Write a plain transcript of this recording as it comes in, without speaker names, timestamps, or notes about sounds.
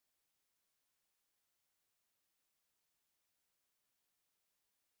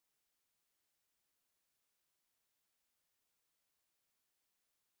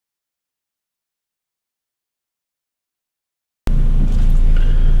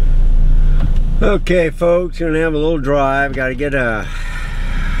Okay, folks, gonna have a little drive. Got to get a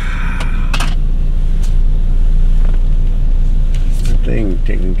thing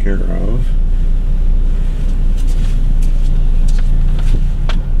taken care of.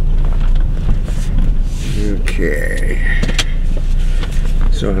 Okay,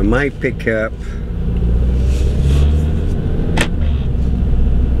 so I might pick up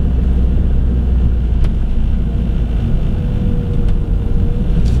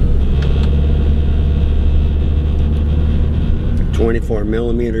a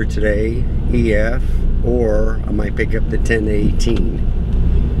 24mm today, EF, or I might pick up the 10-18.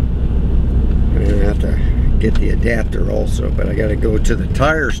 I'm gonna have to get the adapter also, but I gotta go to the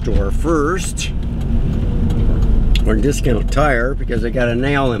tire store first, or Discount Tire, because I got a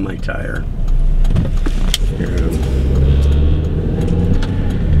nail in my tire.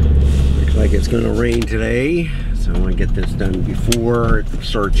 Looks like it's gonna rain today, so I want to get this done before it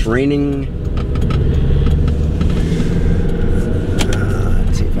starts raining.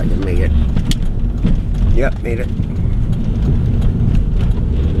 Let's see if I can make it. Yep, made it.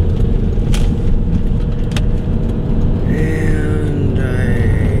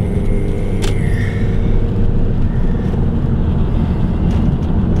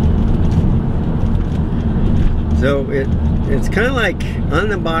 So it's kind of like on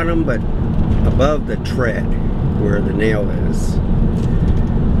the bottom, but above the tread where the nail is.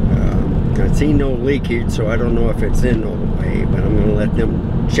 I see no leakage, so I don't know if it's in all the way, but I'm going to let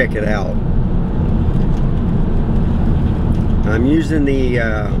them check it out. I'm using the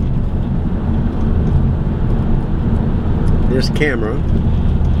this camera.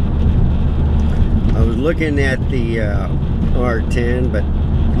 I was looking at the R10, but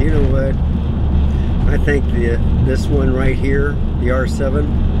you know what? I think this one right here, the R7,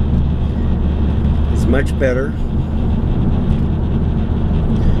 is much better.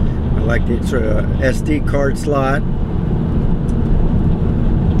 I like the SD card slot.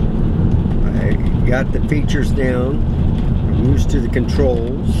 I got the features down. I'm used to the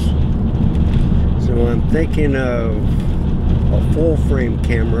controls. So I'm thinking of a full frame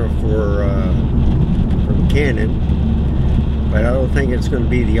camera from Canon, but I don't think it's going to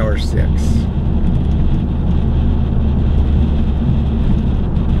be the R6.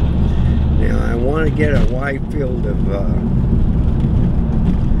 I want to get a wide field of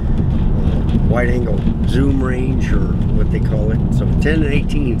wide angle zoom range, or what they call it. So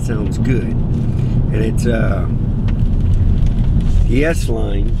 10-18 sounds good, and it's the S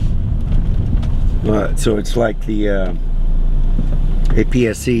line, so it's like the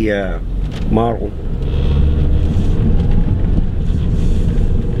APS-C model.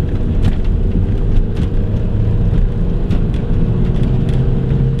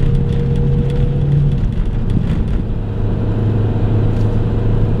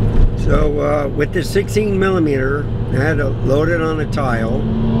 So with the 16mm, I had to load it on a tile,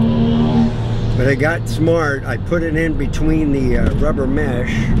 but I got smart. I put it in between the rubber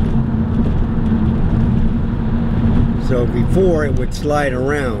mesh, so before it would slide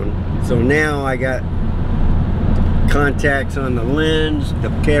around. So now I got contacts on the lens, the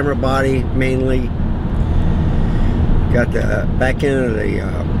camera body mainly, got the back end of the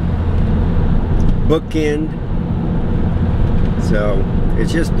bookend, so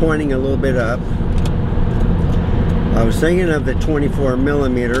it's just pointing a little bit up. I was thinking of the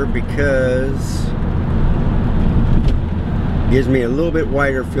 24mm because it gives me a little bit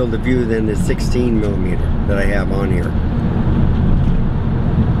wider field of view than the 16mm that I have on here.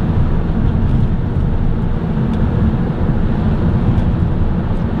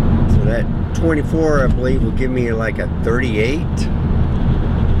 So that 24, I believe, will give me like a 38,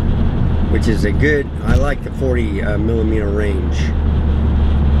 which is a good, I like the 40mm range.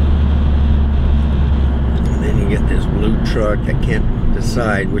 Then you get this blue truck that can't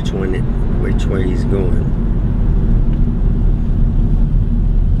decide which way he's going.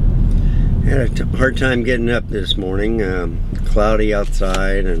 Had a hard time getting up this morning. Cloudy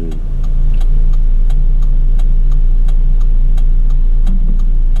outside, and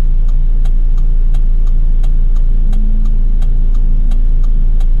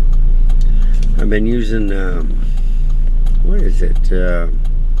I've been using what is it?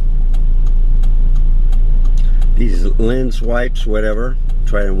 These lens wipes, whatever.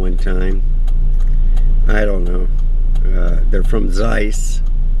 Tried them one time. I don't know. They're from Zeiss.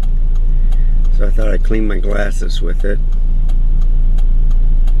 So I thought I'd clean my glasses with it.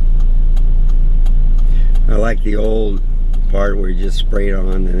 I like the old part where you just spray it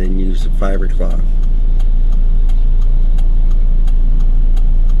on and then use the fiber cloth.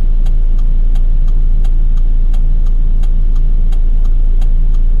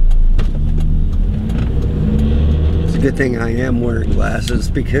 good thing I am wearing glasses,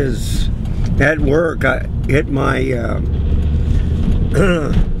 because at work I hit my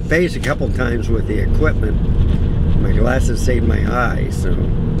face a couple times with the equipment. My glasses saved my eyes, so.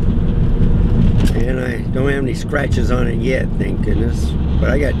 And I don't have any scratches on it yet, thank goodness.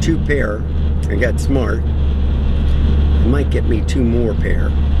 But I got 2 pair. I got smart. I might get me 2 more pair.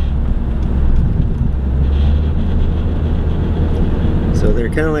 So they're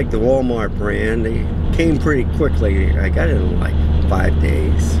kind of like the Walmart brand. They came pretty quickly. I got it in like 5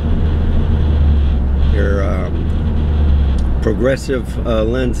 days. They're progressive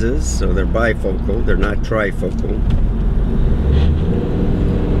lenses, so they're bifocal. They're not trifocal.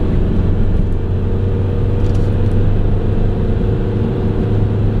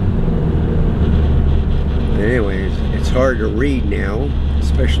 Anyways, it's hard to read now,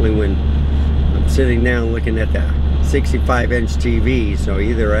 especially when I'm sitting down looking at the 65-inch TV. So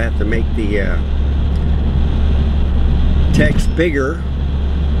either I have to make the text bigger,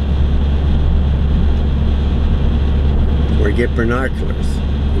 or get binoculars,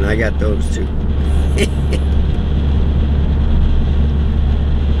 and I got those too.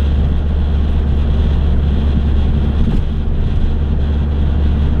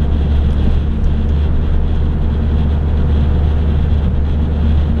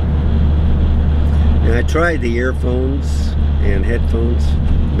 I tried the earphones and headphones.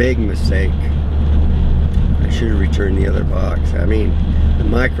 Big mistake. I should have returned the other box. I mean, the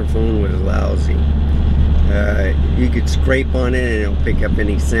microphone was lousy. You could scrape on it and it'll pick up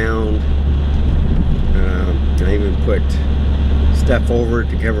any sound. I even put stuff over it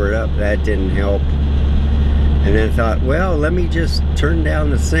to cover it up. That didn't help. And then I thought, well, let me just turn down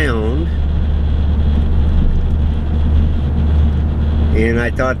the sound. And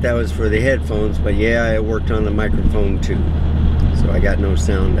I thought that was for the headphones, but yeah, it worked on the microphone too. So I got no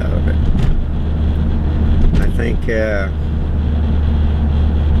sound out of it. I think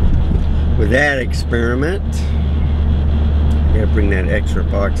with that experiment, I gotta bring that extra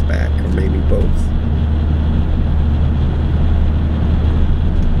box back, or maybe both.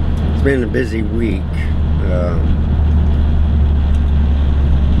 It's been a busy week.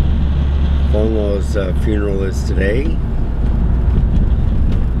 Father-in-law's funeral is today.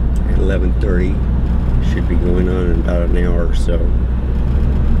 11:30. Should be going on in about an hour or so.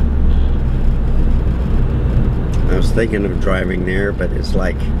 I was thinking of driving there, but it's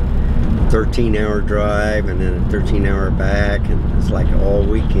like a 13-hour drive and then a 13-hour back, and it's like all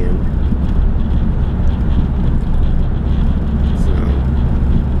weekend.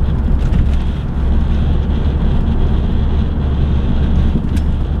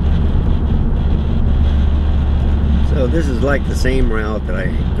 So this is like the same route that I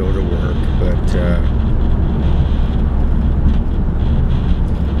go to work, but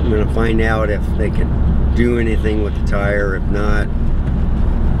I'm going to find out if they can do anything with the tire. If not,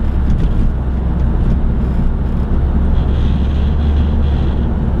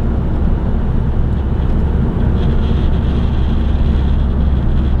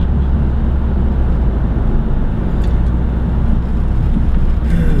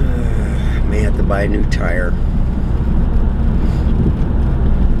 I may have to buy a new tire.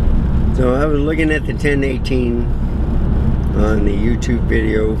 So I was looking at the 1018 on the YouTube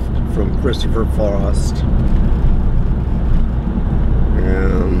video from Christopher Frost.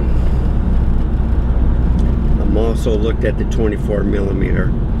 I'm also looked at the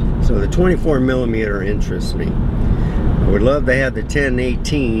 24mm. So the 24mm interests me. I would love to have the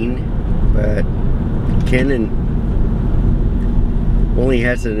 1018, but Canon only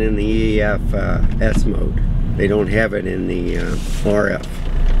has it in the EF S mode. They don't have it in the RF.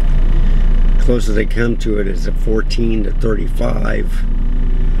 Closest they come to it is a 14 to 35.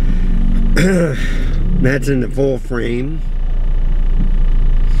 That's in the full frame,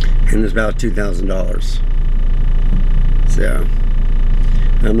 and it's about $2,000. So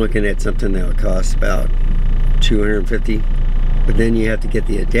I'm looking at something that would cost about $250, but then you have to get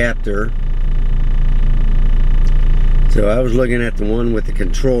the adapter. So I was looking at the one with the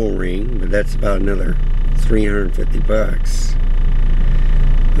control ring, but that's about another $350.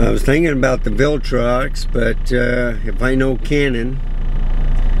 I was thinking about the Viltrox, but if I know Canon,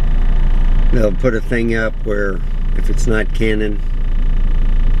 they'll put a thing up where if it's not Canon,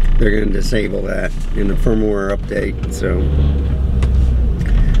 they're going to disable that in the firmware update. So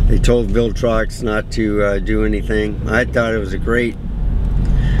they told Viltrox not to do anything. I thought it was a great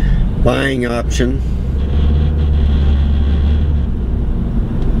buying option.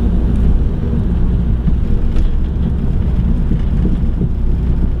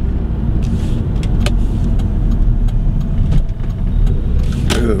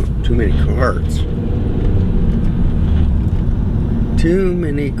 Too many cars. Too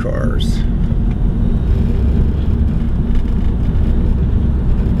many cars.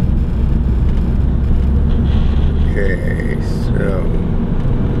 Okay, so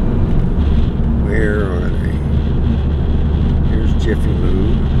where are they? Here's Jiffy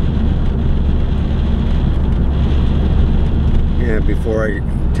Lube. Yeah, before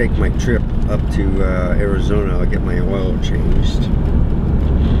I take my trip up to Arizona, I'll get my oil changed.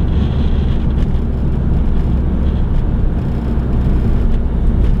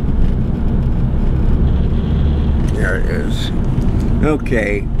 There it is.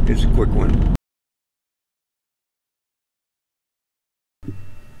 Okay, it's a quick one.